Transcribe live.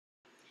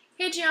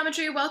Hey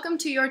Geometry, welcome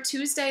to your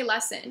Tuesday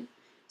lesson.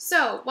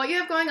 So, what you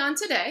have going on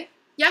today,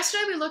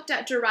 yesterday we looked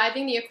at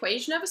deriving the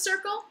equation of a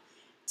circle.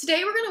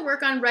 Today we're going to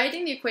work on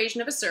writing the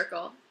equation of a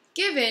circle,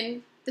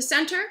 given the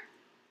center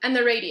and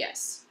the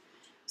radius.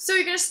 So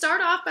you're going to start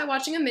off by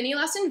watching a mini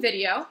lesson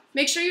video.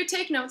 Make sure you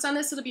take notes on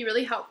this, it'll be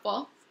really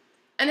helpful.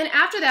 And then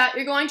after that,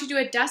 you're going to do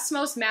a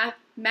Desmos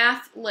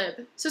math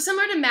lib. So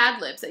similar to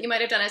Mad Libs that you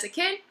might have done as a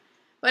kid,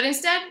 but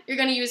instead you're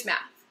going to use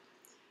math.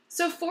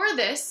 So for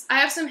this, I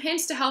have some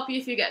hints to help you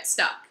if you get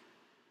stuck.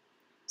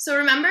 So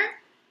remember,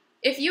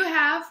 if you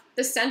have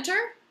the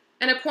center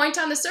and a point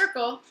on the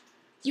circle,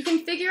 you can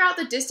figure out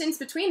the distance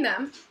between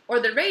them,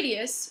 or the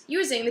radius,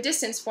 using the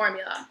distance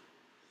formula.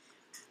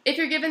 If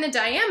you're given the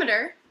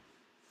diameter,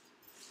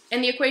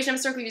 and the equation of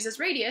a circle uses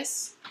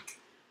radius,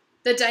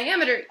 the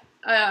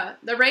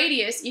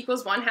radius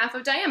equals 1/2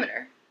 of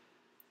diameter.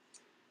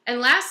 And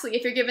lastly,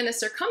 if you're given the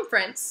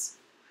circumference,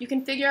 you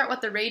can figure out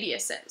what the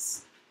radius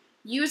is,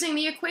 using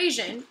the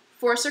equation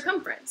for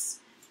circumference,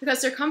 because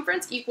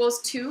circumference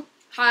equals 2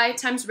 pi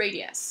times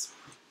radius.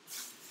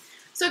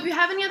 So if you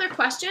have any other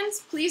questions,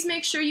 please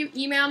make sure you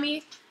email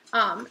me,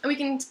 and we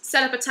can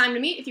set up a time to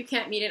meet if you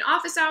can't meet in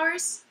office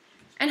hours,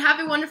 and have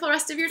a wonderful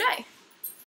rest of your day.